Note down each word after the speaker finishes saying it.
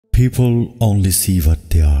People only see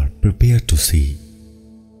what they are prepared to see.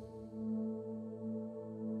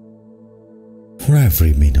 For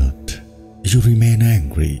every minute you remain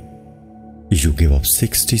angry, you give up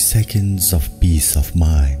 60 seconds of peace of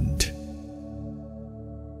mind.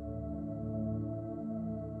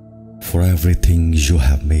 For everything you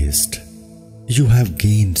have missed, you have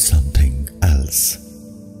gained something else.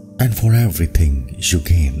 And for everything you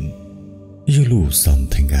gain, you lose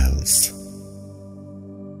something else.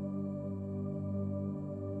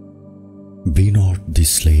 Be not the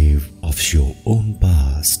slave of your own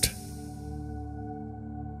past.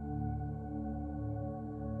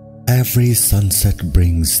 Every sunset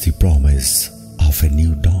brings the promise of a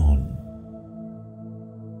new dawn.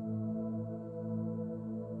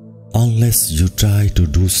 Unless you try to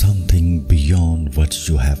do something beyond what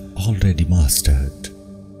you have already mastered,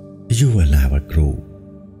 you will never grow.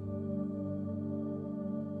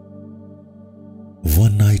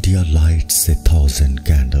 One idea lights 1,000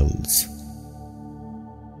 candles.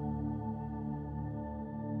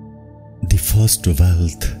 The first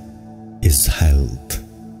wealth is health.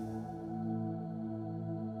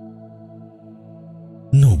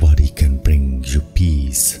 Nobody can bring you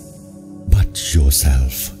peace but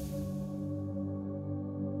yourself.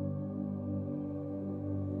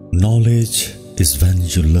 Knowledge is when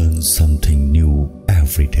you learn something new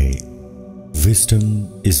every day.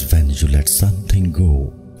 Wisdom is when you let something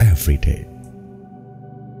go every day.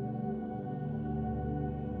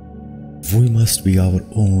 We must be our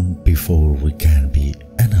own before we can be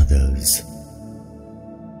another's.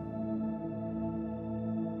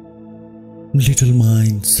 Little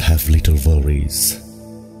minds have little worries.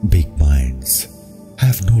 Big minds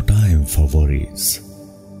have no time for worries.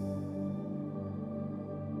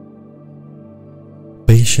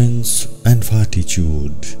 Patience and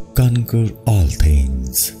fortitude conquer all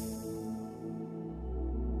things.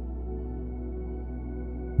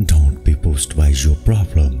 Don't be pushed by your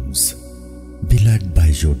problems. Be led by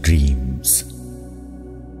your dreams.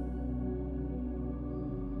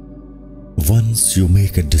 Once you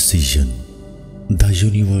make a decision, the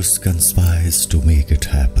universe conspires to make it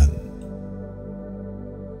happen.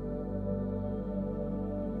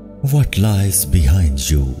 What lies behind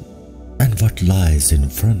you and what lies in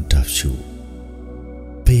front of you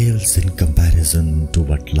pales in comparison to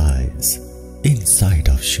what lies inside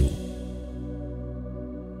of you.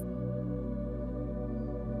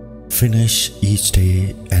 Finish each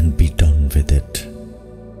day and be done with it.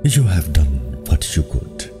 You have done what you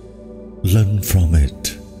could. Learn from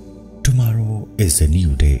it. Tomorrow is a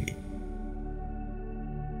new day.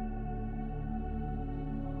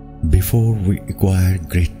 Before we acquire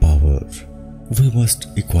great power, we must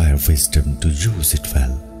acquire wisdom to use it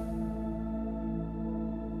well.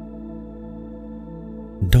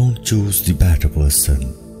 Don't choose the better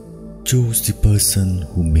person. Choose the person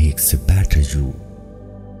who makes a better you.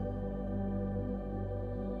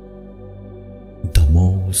 The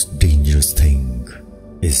most dangerous thing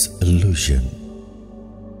is illusion.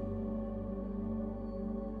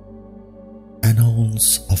 An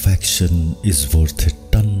ounce of action is worth a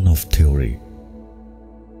ton of theory.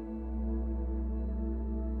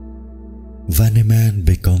 When a man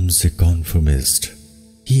becomes a conformist,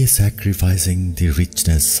 he is sacrificing the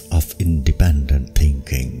richness of independent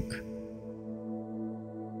thinking.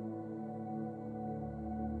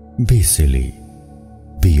 Be silly,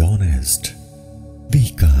 be honest,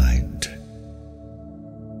 be kind.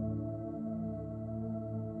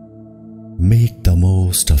 Make the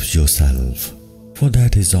most of yourself, for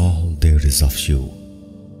that is all there is of you.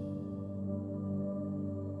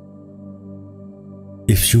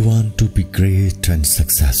 If you want to be great and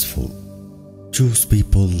successful, choose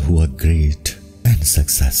people who are great and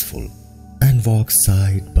successful and walk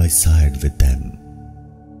side by side with them.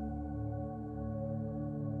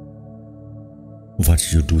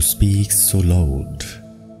 What you do speaks so loud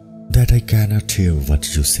that I cannot hear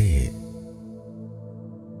what you say.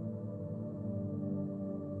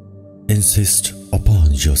 Insist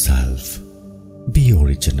upon yourself. Be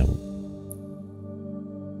original.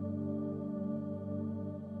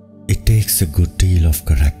 It takes a good deal of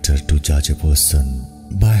character to judge a person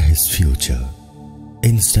by his future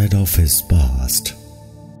instead of his past.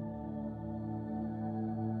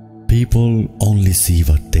 People only see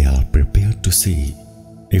what they are prepared to see.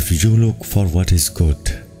 If you look for what is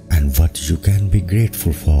good and what you can be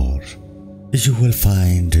grateful for, you will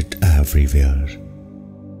find it everywhere.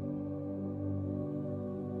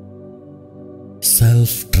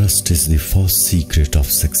 Self-trust is the first secret of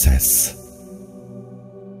success.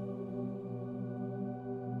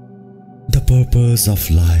 The purpose of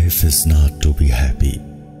life is not to be happy.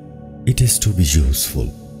 It is to be useful.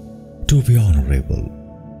 to be honorable,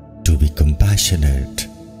 to be compassionate,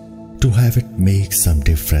 to have it make some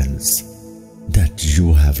difference that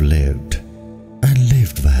you have lived and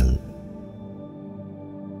lived well.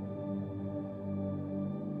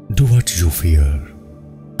 Do what you fear,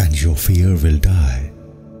 and your fear will die.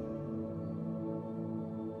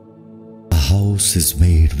 A house is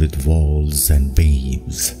made with walls and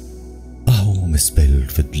beams. A home is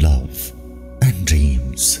built with love and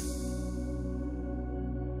dreams.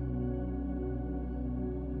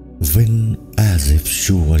 Win as if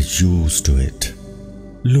you were used to it.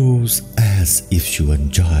 Lose as if you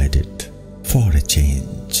enjoyed it for a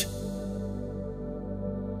change.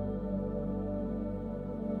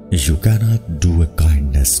 You cannot do a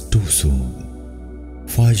kindness too soon,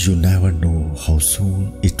 for you never know how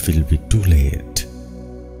soon it will be too late.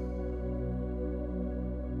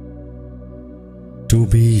 To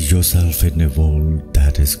be yourself in a world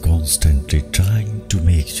that is constantly trying to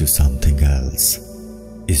make you something else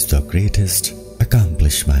is the greatest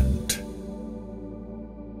accomplishment.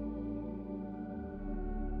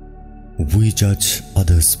 We judge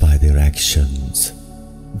others by their actions,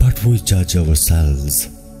 but we judge ourselves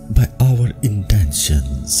by our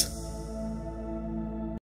intentions.